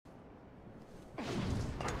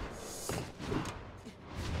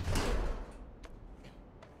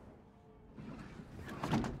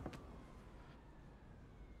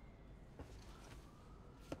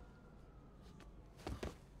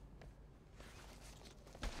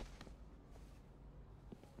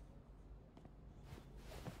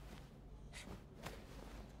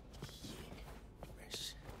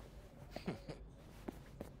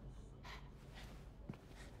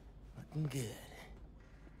looking good.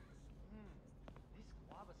 This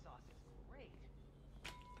guava sauce is great.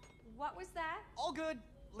 What was that? All good.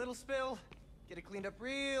 Little spill. Get it cleaned up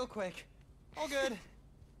real quick. All good.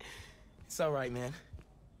 It's all right, man.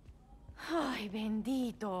 Ay,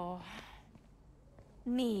 bendito.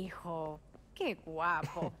 Mi hijo. Qué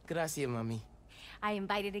guapo. Gracias, mami. I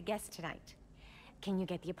invited a guest tonight. Can you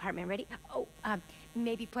get the apartment ready? Oh,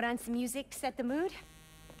 maybe put on some music, set the mood?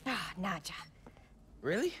 Ah, Naja.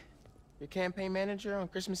 Really? Your campaign manager on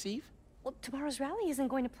Christmas Eve? Well, tomorrow's rally isn't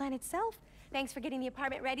going to plan itself. Thanks for getting the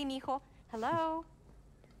apartment ready, mijo. Hello?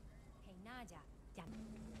 Hey, Naja. Ya.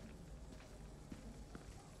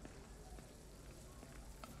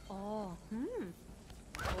 Oh,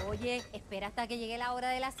 Oye, espera hasta que llegue la hora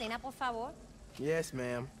de la cena, por favor. Yes,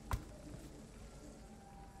 ma'am.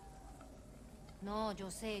 No, yo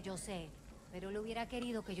sé, pero él hubiera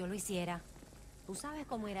querido que yo lo hiciera. Tú sabes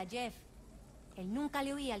cómo era Jeff. Él nunca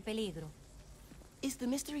le huía al peligro. Is the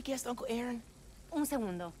mystery guest Uncle Aaron? Un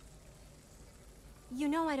segundo. You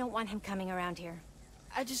know I don't want him coming around here.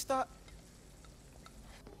 I just thought...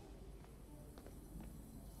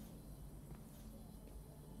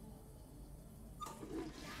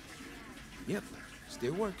 Yep,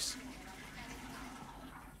 still works.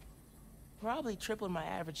 Probably tripled my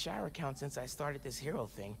average shower count since I started this hero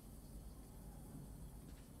thing.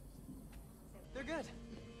 They're good.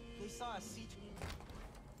 They saw a C2.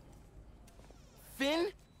 Finn?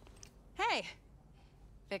 Hey!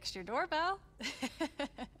 Fixed your doorbell. It's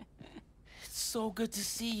so good to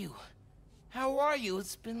see you. How are you?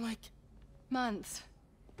 It's been like... Months.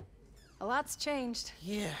 A lot's changed.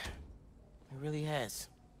 Yeah, it really has.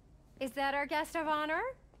 Is that our guest of honor?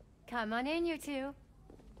 Come on in, you two.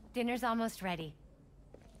 Dinner's almost ready.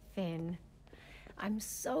 Finn, I'm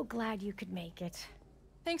so glad you could make it.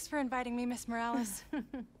 Thanks for inviting me, Miss Morales.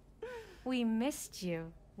 We missed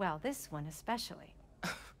you. Well, this one especially.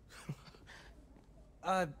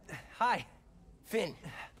 Hi. Finn,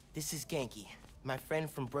 this is Genki, my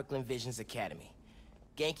friend from Brooklyn Visions Academy.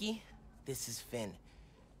 Genki, this is Finn,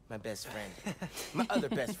 my best friend. My other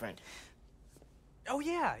best friend. Oh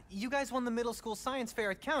yeah, you guys won the middle school science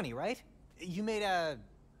fair at County, right? You made a,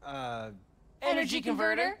 Energy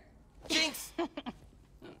converter? Jinx!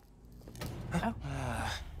 Oh.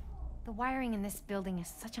 The wiring in this building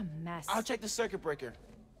is such a mess. I'll check the circuit breaker.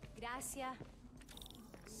 Gracias.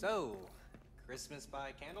 So, Christmas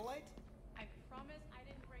by candlelight? I promise I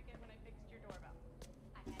didn't break it when I fixed your doorbell.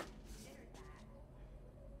 I hadn't considered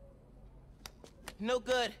that. No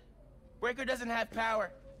good. Breaker doesn't have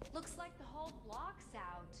power. Looks like the whole block's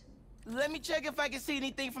out. Let me check if I can see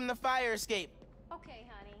anything from the fire escape. Okay,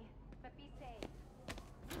 honey. But be safe.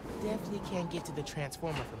 Definitely can't get to the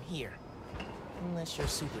transformer from here. Unless you're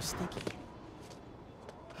super sticky.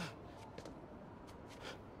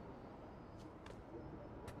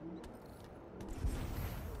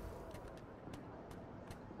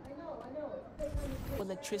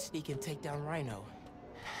 Electricity can take down Rhino.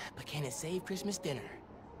 But can it save Christmas dinner?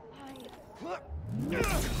 Come on.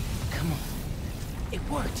 It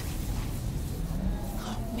worked.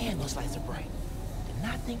 Oh man, those lights are bright. Did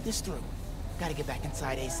not think this through. Gotta get back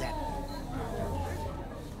inside ASAP.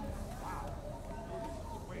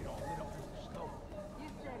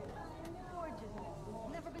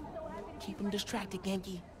 Keep him distracted,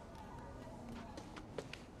 Genki.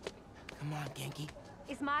 Come on, Genki.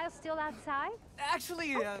 Is Miles still outside?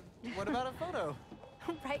 Actually, what about a photo?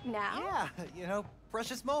 Right now? Yeah, you know,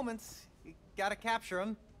 precious moments. You gotta capture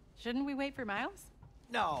them. Shouldn't we wait for Miles?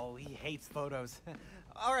 No, he hates photos.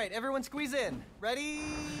 All right, everyone squeeze in.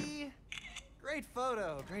 Ready? Great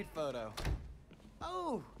photo, great photo.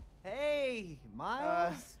 Oh, hey,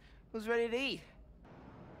 Miles. Who's ready to eat?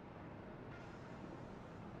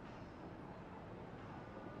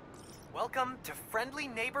 Welcome to Friendly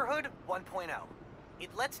Neighborhood 1.0.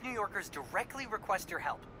 It lets New Yorkers directly request your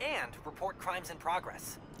help and report crimes in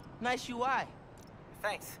progress. Nice UI.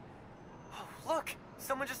 Thanks. Oh, look,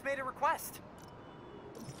 someone just made a request.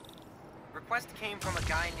 Request came from a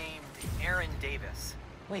guy named Aaron Davis.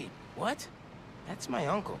 Wait, what? That's my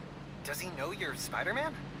uncle. Does he know you're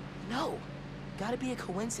Spider-Man? No. Gotta be a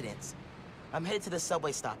coincidence. I'm headed to the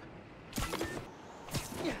subway stop.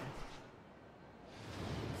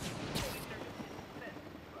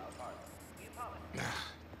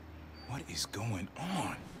 What is going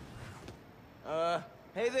on?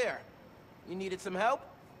 Hey there. You needed some help?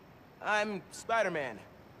 I'm Spider-Man,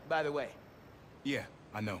 by the way. Yeah,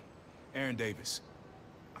 I know. Aaron Davis.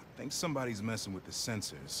 I think somebody's messing with the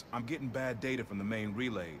sensors. I'm getting bad data from the main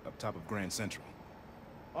relay up top of Grand Central.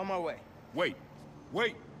 On my way. Wait!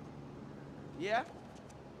 Wait! Yeah?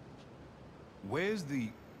 Where's the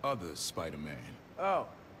other Spider-Man. Oh,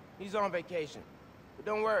 he's on vacation. But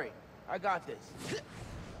don't worry, I got this.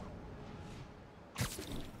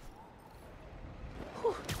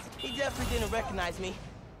 Whew, he definitely didn't recognize me.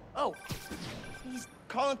 Oh, he's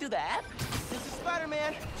calling through the app? This is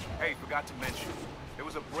Spider-Man. Hey, forgot to mention, there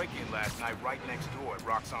was a break-in last night right next door at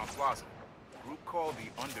Roxxon Plaza. A group called the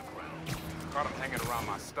Underground. Caught him hanging around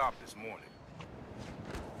my stop this morning.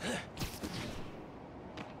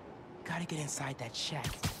 Gotta get inside that shack.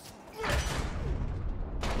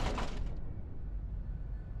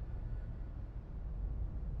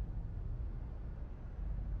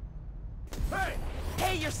 Hey!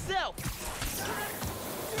 Hey, yourself!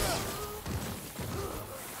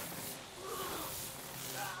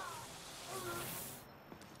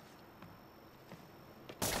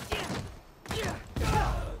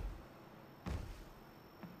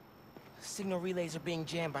 Signal relays are being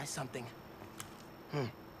jammed by something.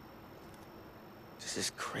 This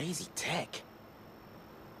is crazy tech.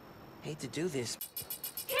 Hate to do this.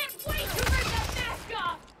 Can't wait to rip that mask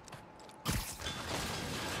off!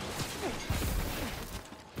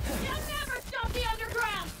 You'll never stop the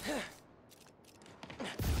underground!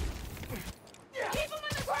 Keep him on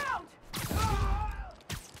the ground!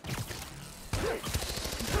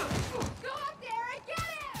 Go up there and get him!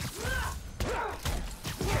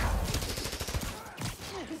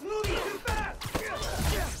 He's moving too fast!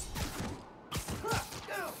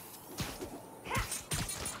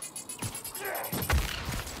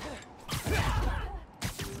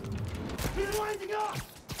 He's winding up!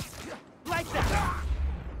 Like that!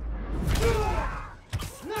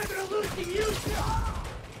 Not gonna lose to you!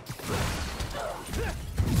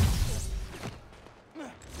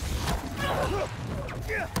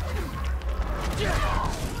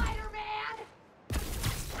 Spider-Man!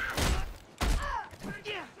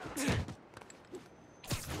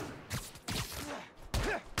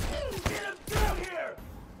 Get him down here!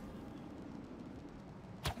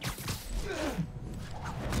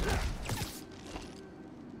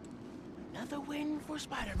 Another win for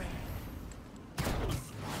Spider-Man.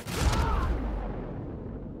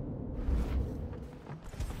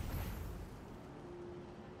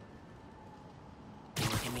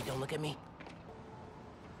 Don't look at me, don't look at me.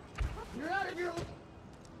 You're out of your...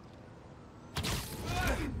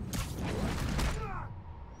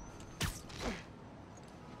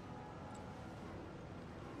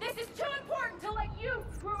 This is too important to let you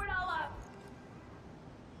screw it all up!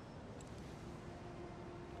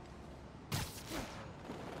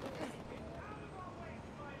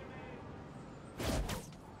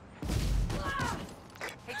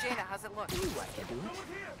 Hey, Jaina, how's it look? You like it, dude.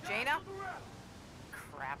 Jaina?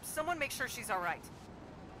 Crap. Someone make sure she's all right.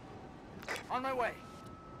 On my way.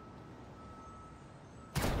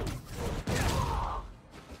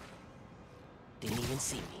 Didn't even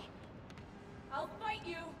see me. I'll fight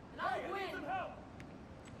you, and I'll win!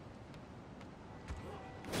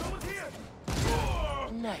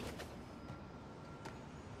 Night.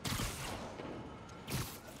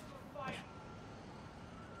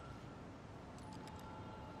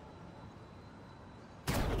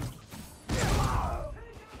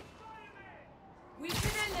 We can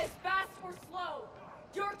end this fast or slow.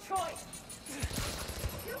 Your choice.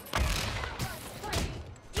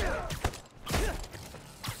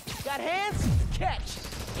 Got hands? Catch.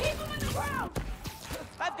 Keep him on the ground!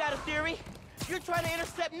 I've got a theory. You're trying to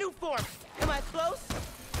intercept new form. Am I close?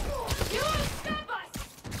 You won't stop us!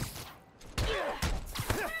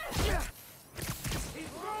 He's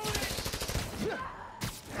rolling!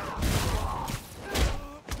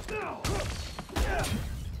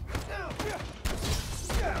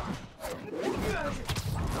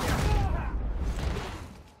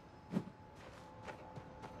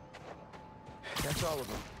 That's all of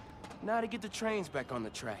them. Now to get the trains back on the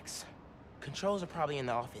tracks. Controls are probably in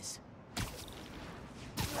the office.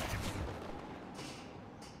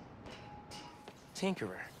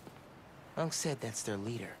 Tinkerer. Unc said that's their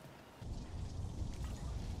leader.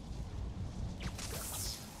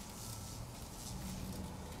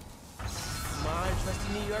 Come on,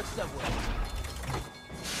 trusty New York subway.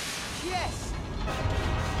 Yes!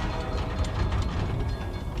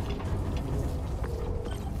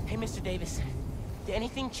 Hey, Mr. Davis. Did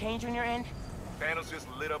anything change on your end? Panels just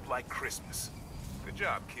lit up like Christmas. Good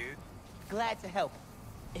job, kid. Glad to help.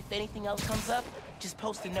 If anything else comes up, just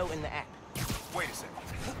post a note in the app. Wait a second.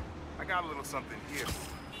 I got a little something here.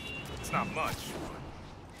 It's not much,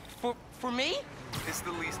 but For me? it's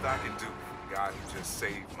the least I can do for a guy who just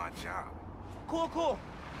saved my job. Cool, cool.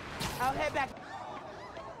 I'll head back.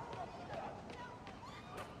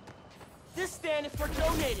 This stand is for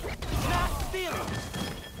donating, not stealing.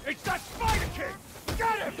 It's that Spider King!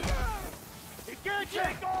 Got him! He can't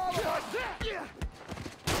take all of us!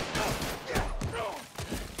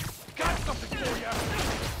 Got something for you!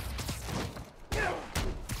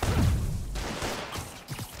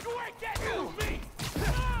 You ain't getting through me!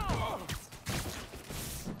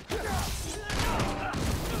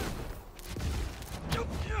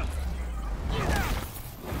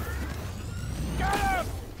 Got him!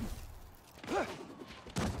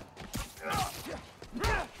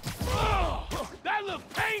 That looked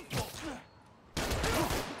painful!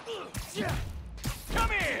 Come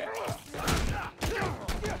here!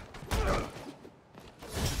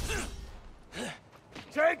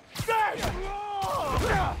 Take that!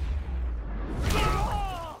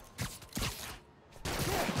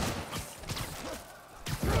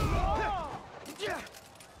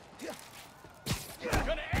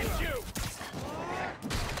 Gonna end you!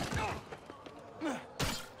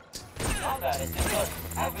 Combat is deployed.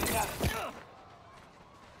 Have been done.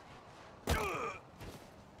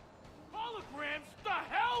 Holograms? The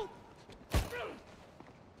hell?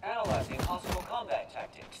 Analyzing possible combat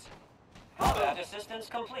tactics. Combat assistance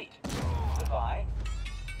complete. Goodbye.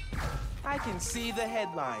 I can see the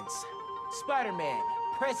headlines. Spider-Man,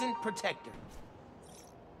 present protector.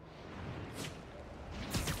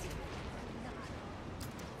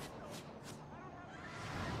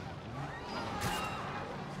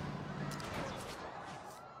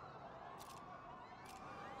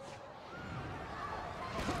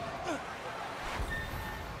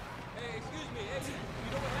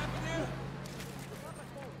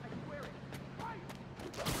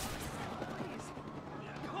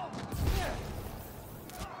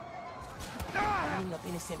 Beating up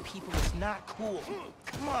innocent people is not cool.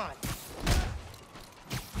 Come on.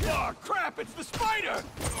 Oh, crap! It's the spider!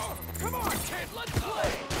 Come on, kid, let's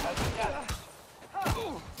play! Have been done.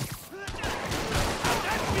 How'd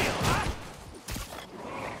that feel, huh?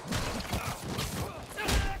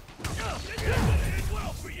 It did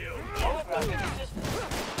well for you! Holographic assistance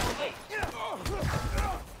complete.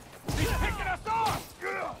 He's picking us off!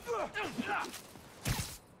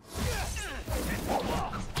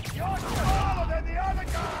 You're smaller than the other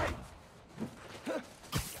guy!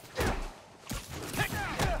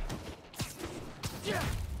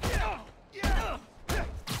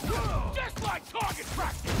 Just like target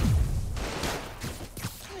practice!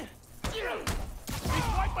 He's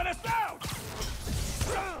wiping us out!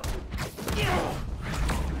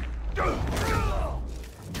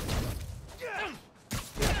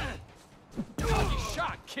 Lucky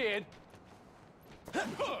shot, kid!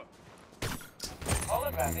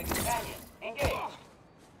 Holographic companion engaged.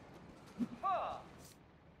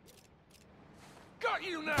 Got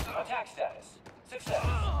you now! Attack status. Success.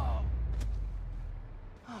 Oh,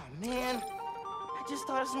 man. I just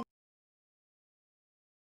thought of some...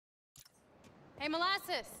 Hey,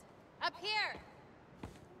 Molasses! Up here!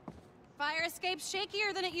 Fire escape's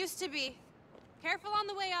shakier than it used to be. Careful on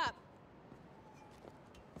the way up.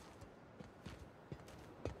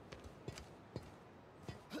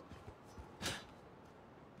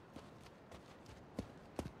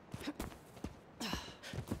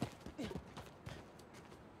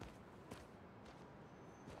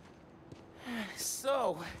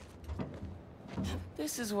 So...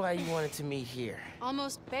 this is why you wanted to meet here.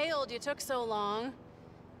 Almost bailed you took so long.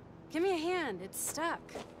 Give me a hand, it's stuck.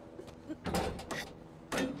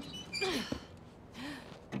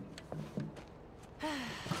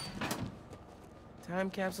 Time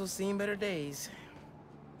capsule's seen better days.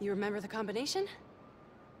 You remember the combination?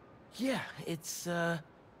 Yeah, it's, man,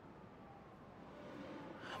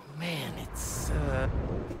 it's,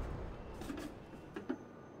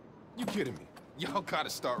 You kidding me? Y'all gotta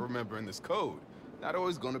start remembering this code. Not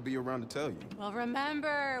always gonna be around to tell you. We'll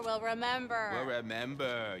remember, we'll remember. Well,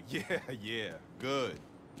 remember. Yeah. Good.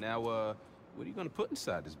 Now, what are you gonna put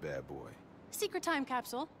inside this bad boy? Secret time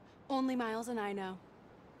capsule. Only Miles and I know.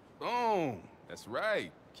 Boom. That's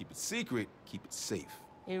right. Keep it secret, keep it safe.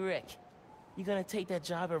 hey, Rick. You gonna take that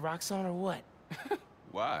job at Roxxon or what?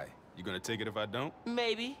 Why? You gonna take it if I don't?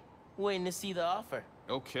 Maybe. Waiting to see the offer.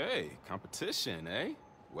 Okay, competition, eh?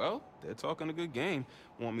 Well, they're talking a good game.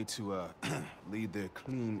 Want me to, lead their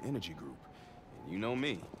clean energy group. And you know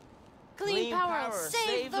me. Clean power,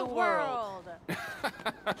 save the world.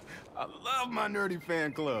 I love my nerdy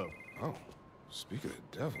fan club. Oh, speak of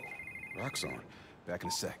the devil. Roxxon. Back in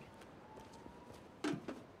a sec.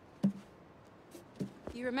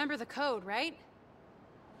 You remember the code, right?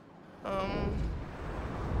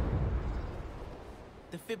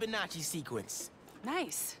 The Fibonacci sequence.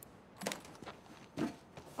 Nice.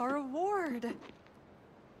 A reward.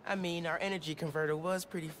 I mean, our energy converter was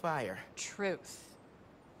pretty fire. Truth.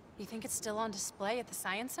 You think it's still on display at the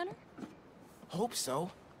Science Center? Hope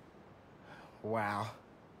so. Wow.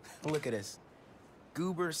 Look at this.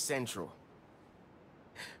 Goober Central.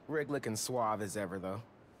 Rick looking suave as ever, though.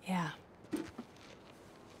 Yeah.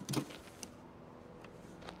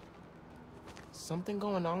 Something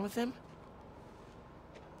going on with him?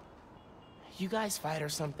 You guys fight or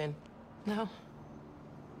something? No.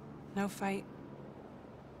 No fight.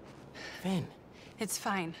 Finn, It's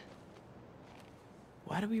fine.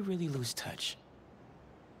 why do we really lose touch?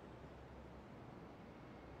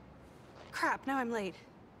 Crap, now I'm late.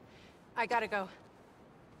 I gotta go.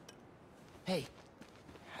 Hey,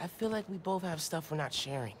 I feel like we both have stuff we're not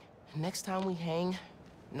sharing. Next time we hang,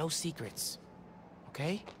 no secrets.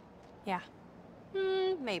 Okay? Yeah.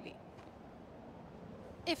 Maybe.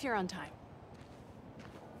 If you're on time.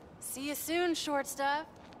 See you soon, short stuff.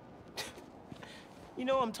 You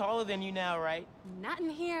know I'm taller than you now, right? Not in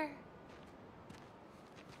here.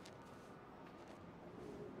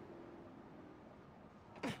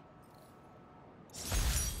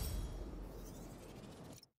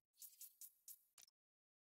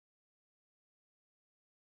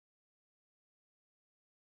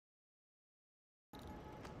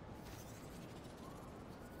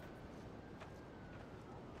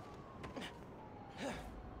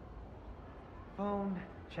 Phone,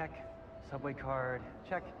 check. Subway card,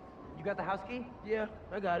 check. You got the house key? Yeah,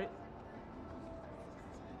 I got it.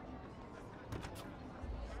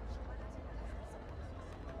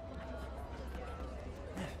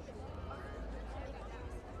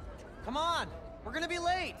 Come on! We're gonna be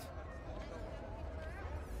late!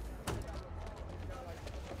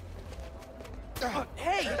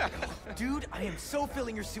 Hey! Dude, I am so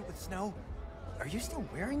filling your suit with snow. Are you still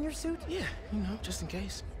wearing your suit? Yeah, you know, just in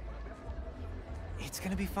case. It's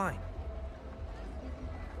gonna be fine.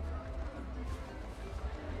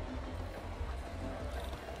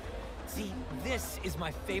 See, this is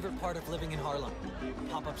my favorite part of living in Harlem.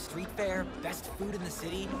 Pop-up street fair, best food in the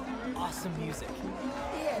city, awesome music.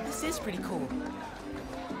 Yeah, this is pretty cool.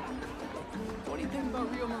 What do you think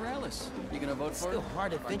about Rio Morales? You gonna vote It's for still her?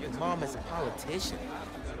 hard to think of Mom as a politician.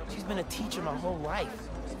 She's been a teacher my whole life.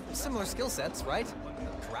 Similar skill sets, right?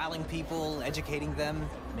 Corralling people, educating them,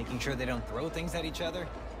 making sure they don't throw things at each other.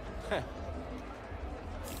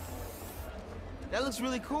 That looks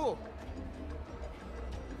really cool.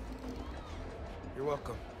 You're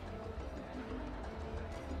welcome.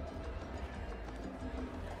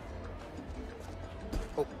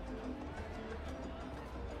 Oh.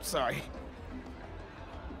 Sorry.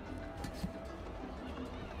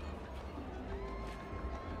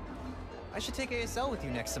 I should take ASL with you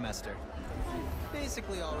next semester.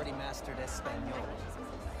 Basically already mastered Espanol.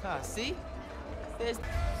 Ah, see? There's...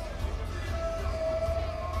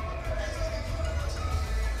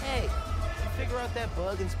 Hey, you figure out that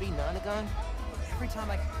bug in Speed Nonagon? Every time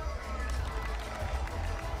I...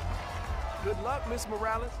 Good luck, Miss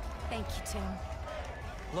Morales. Thank you, Tim.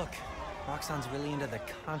 Look, Roxanne's really into the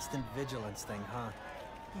constant vigilance thing, huh?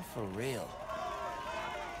 For real.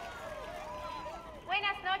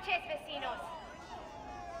 Buenas noches, vecinos.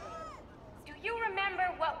 Do you remember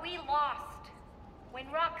what we lost when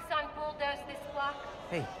Roxanne bulldozed this block?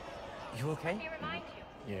 Hey, you okay? Let me remind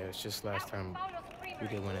you. Yeah, it's just last That was time Bono's Creamery. we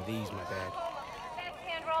did one of these, my bad. Best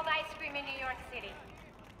hand-rolled ice cream in New York City.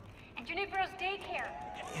 And Junipero's daycare.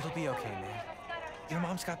 It'll be okay, man. Your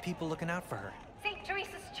mom's got people looking out for her. St.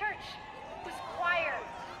 Teresa's Church, whose choir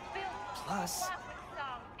built Plus, song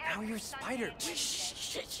now every you're Sunday. Spider.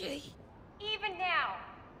 Even now,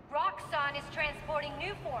 Roxxon is transporting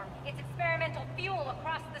Newform, its experimental fuel,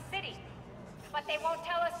 across the city. But they won't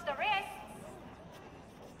tell us the risks.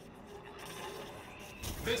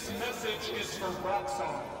 This message is for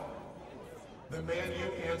Roxxon. The man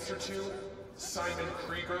you answer to, Simon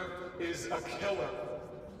Krieger, is a killer.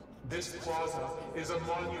 This plaza is a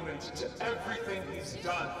monument to everything he's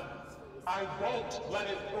done. I won't let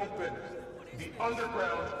it open. The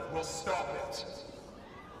underground will stop it.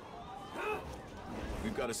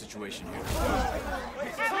 We've got a situation here.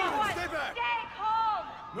 Everyone, Stay back! stay calm!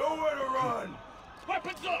 Nowhere to run!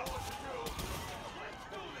 Weapons up!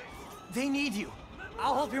 They need you.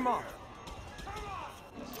 I'll help your mom.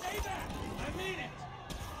 Stay back! I mean it!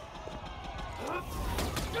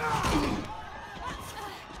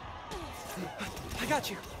 I got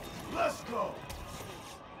you. Let's go!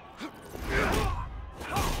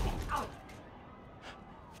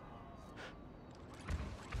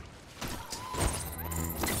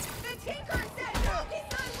 The Tinker said he's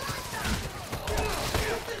not Roxxon!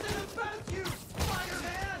 This isn't about you,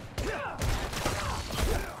 Spider-Man!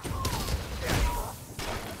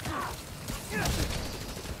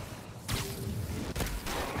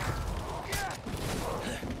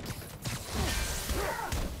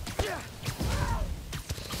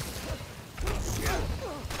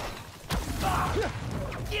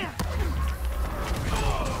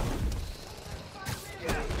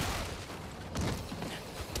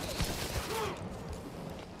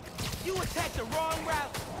 That's the wrong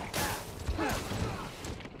route!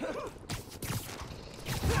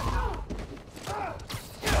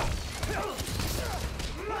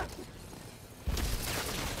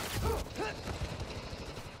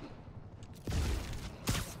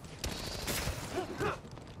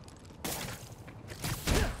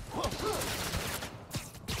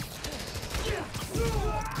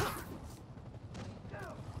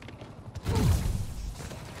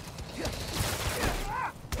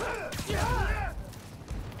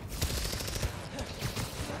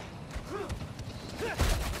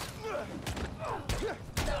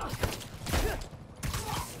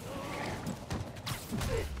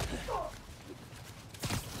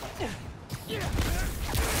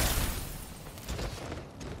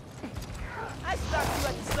 I stopped you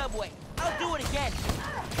at the subway. I'll do it again.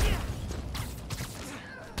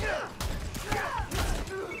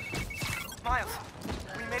 Miles,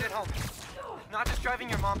 we made it home. Not just driving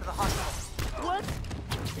your mom to the hospital. What?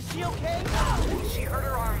 Is she okay? She hurt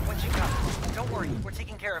her arm when she got. Don't worry, we're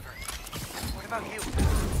taking care of her. What about you?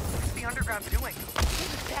 What's the underground doing?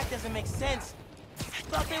 That doesn't make sense. I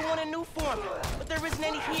thought they wanted a new form, but there isn't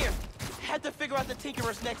any here. Had to figure out the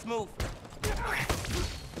Tinkerer's next move.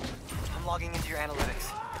 I'm logging into your analytics.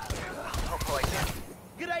 Hopefully I can.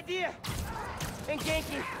 Good idea. And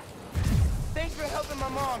Genki, thanks for helping my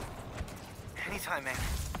mom. Anytime, man.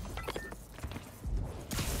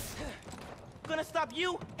 Gonna stop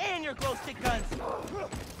you and your glow stick guns.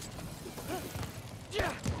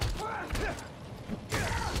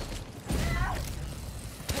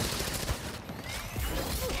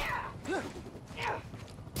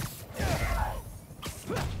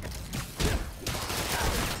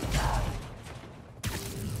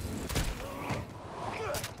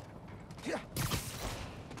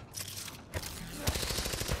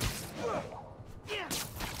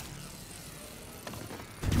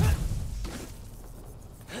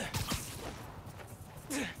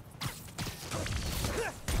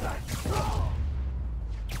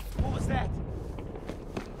 What was that?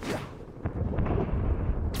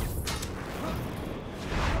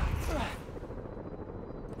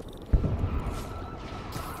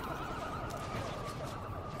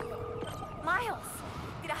 Miles!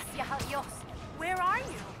 Gracias a Dios. Where are you?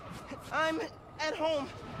 I'm at home,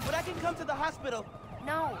 but I can come to the hospital.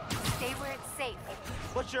 No, stay where it's safe.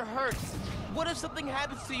 But you're hurt. What if something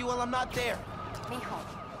happens to you while I'm not there? Mijo,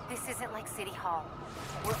 this isn't like City Hall.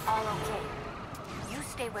 We're all okay. You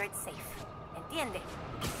stay where it's safe. Entiende?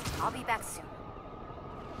 I'll be back soon.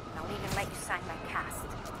 And I'll even let you sign my cast.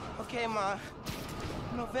 Okay, Ma.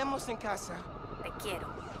 Nos vemos en casa. Te quiero.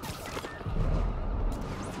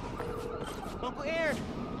 Uncle Aaron,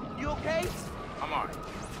 you okay? I'm alright.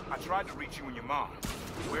 I tried to reach you and your mom.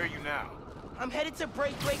 Where are you now? I'm headed to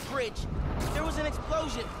Breakaway Bridge. There was an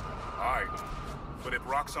explosion. Alright. But if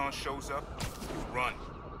Roxxon shows up, run.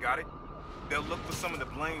 Got it? They'll look for some of the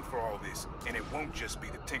blame for all this, and it won't just be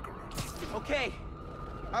the Tinkerer. Okay.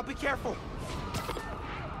 I'll be careful.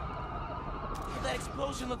 That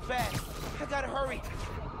explosion looked bad. I gotta hurry.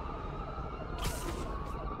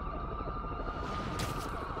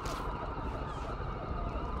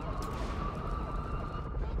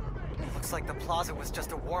 Looks like the plaza was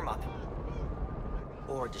just a warm-up.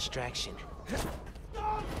 Or a distraction.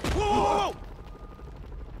 Whoa, whoa, whoa!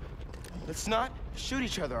 Let's not shoot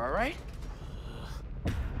each other, all right?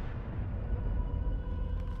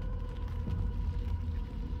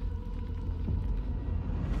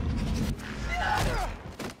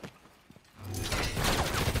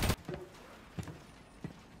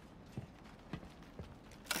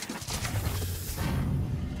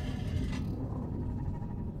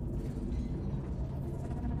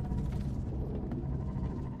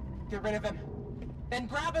 Get rid of him. Then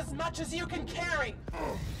grab as much as you can carry.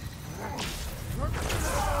 What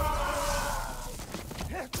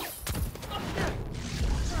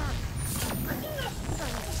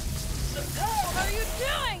are you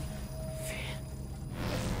doing?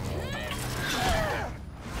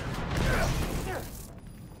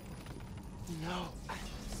 No.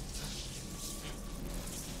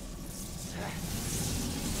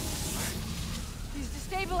 He's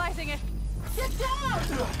destabilizing it. Get down!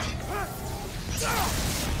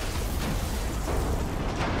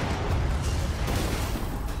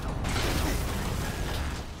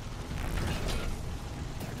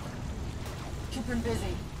 Keep him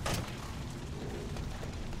busy.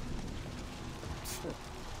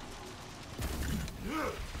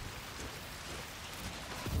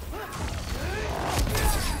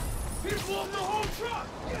 People of the whole truck!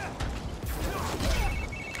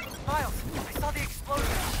 Miles, I saw the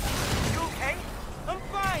explosion. You okay? I'm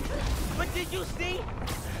fine. But did you see?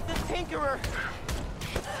 The Tinkerer.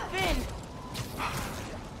 Finn!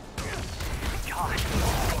 God. I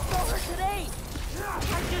saw her today!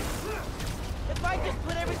 If I just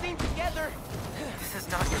put everything together... This is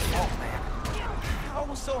not your fault, man. I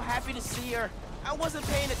was so happy to see her. I wasn't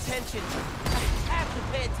paying attention. I have to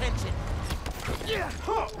pay attention.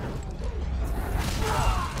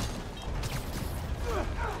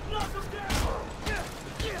 Knock him down!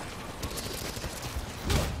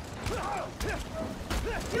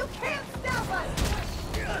 You can't stop us!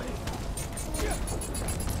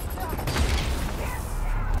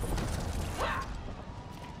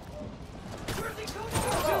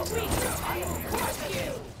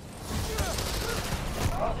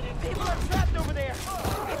 People are trapped over there!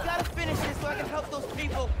 I gotta finish this so I can help those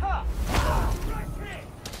people!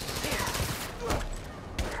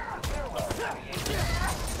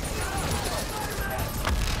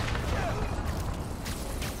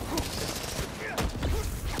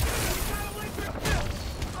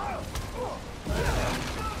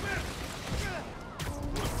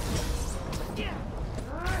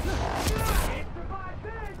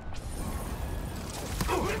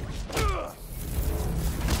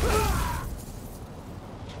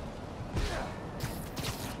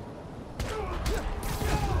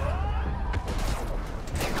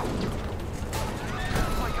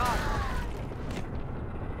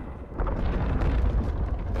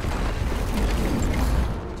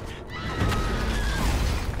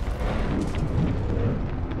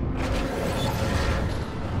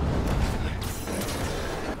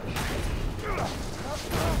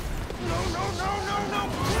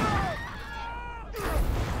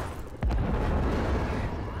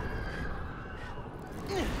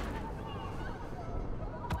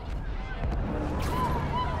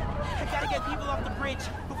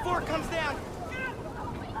 Before it comes down!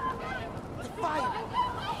 The fire!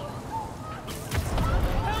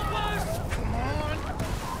 Help us! Come on!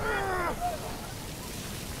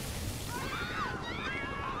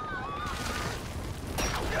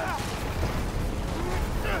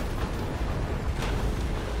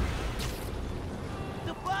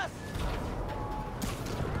 The bus!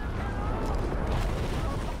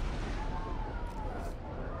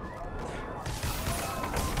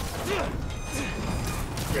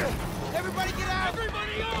 Everybody get out!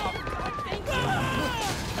 Everybody up!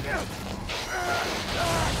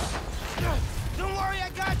 Don't worry, I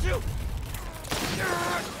got you!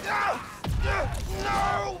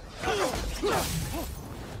 No!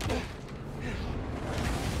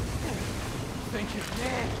 Thank you.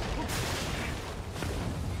 Man.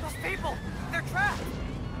 Those people! They're trapped!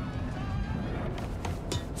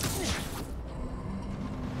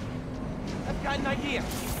 I've got an idea.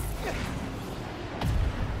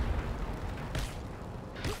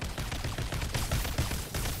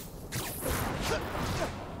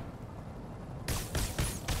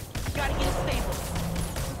 Gotta get it stable.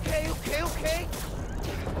 Okay.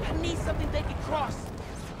 I need something they can cross.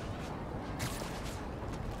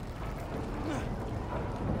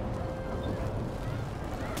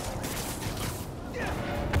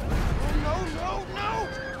 No!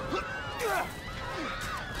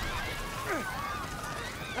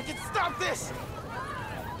 I can stop this!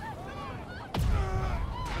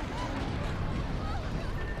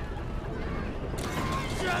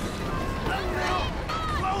 Just a little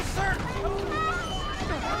closer!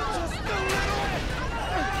 Just a little!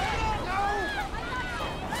 No!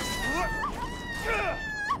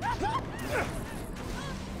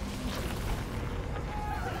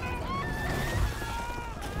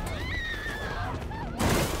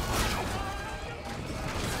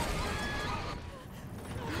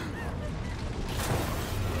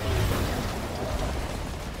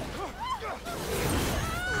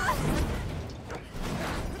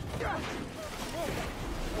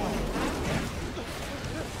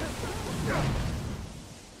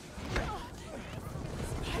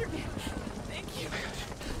 Thank you.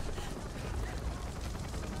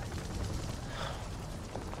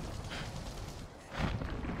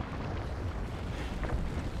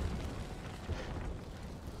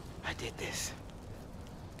 I did this.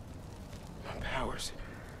 My powers.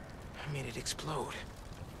 I made it explode.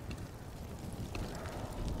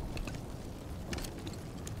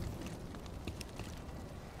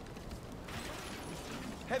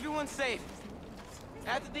 Everyone's safe.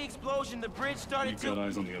 After the explosion, the bridge started You've got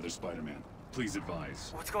eyes on the other Spider-Man. Please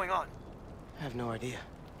advise. What's going on? I have no idea.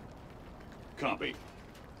 Copy.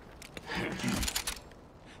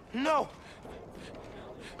 No!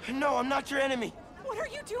 No, I'm not your enemy. What are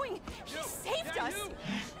you doing? He saved us!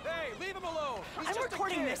 Hey, leave him alone! I'm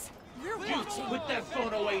recording this! We're watching! Put that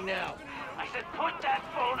phone away now! I said put that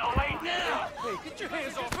phone away now! Hey, get your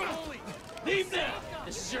hands off me!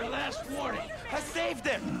 This is your last warning. I saved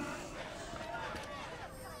him.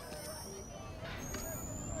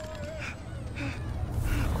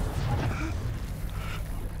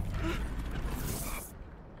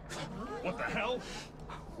 What the hell?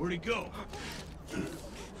 Where'd he go?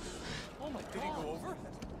 Oh my god. Did he go over?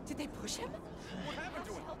 Did they push him? What happened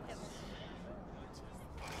to him?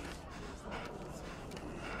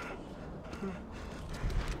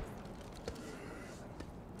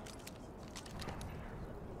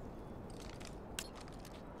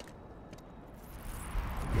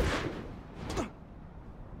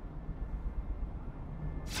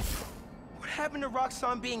 What happened to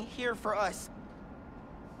Roxxon being here for us?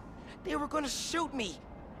 They were gonna shoot me.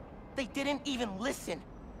 They didn't even listen.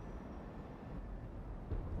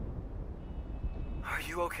 Are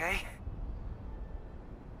you okay?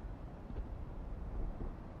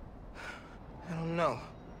 I don't know.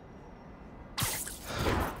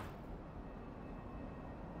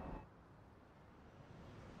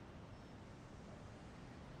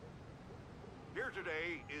 Here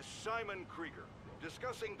today is Simon Krieger,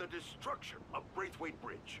 discussing the destruction of Braithwaite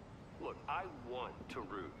Bridge. Look, I want to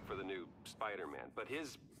root for the new Spider-Man, but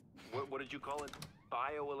his, what did you call it?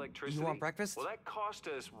 Bioelectricity? You want breakfast? Well, that cost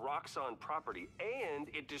us Roxxon property, and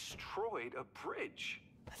it destroyed a bridge.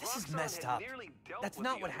 This is Roxxon messed had up. nearly dealt That's with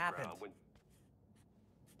not the what underground happened. when-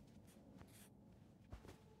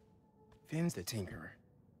 Finn's the Tinkerer.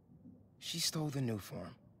 She stole the new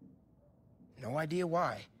form. No idea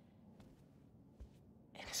why.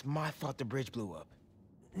 And it's my fault the bridge blew up.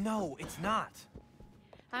 No, it's not.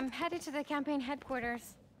 I'm headed to the campaign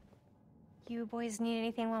headquarters. You boys need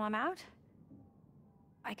anything while I'm out?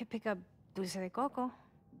 I could pick up dulce de coco.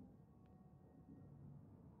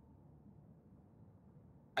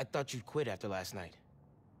 I thought you'd quit after last night.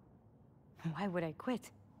 Why would I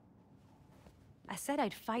quit? I said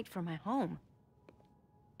I'd fight for my home.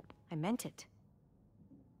 I meant it.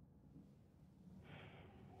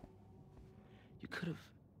 You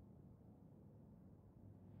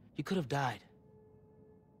could have died.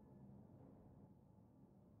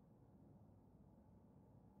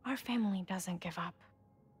 Our family doesn't give up.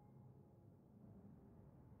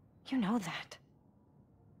 You know that.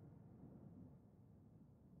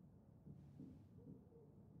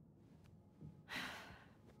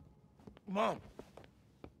 Mom!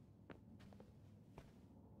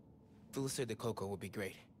 Dulce de coco would be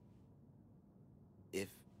great. If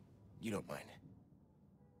you don't mind.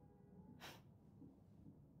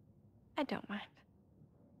 I don't mind.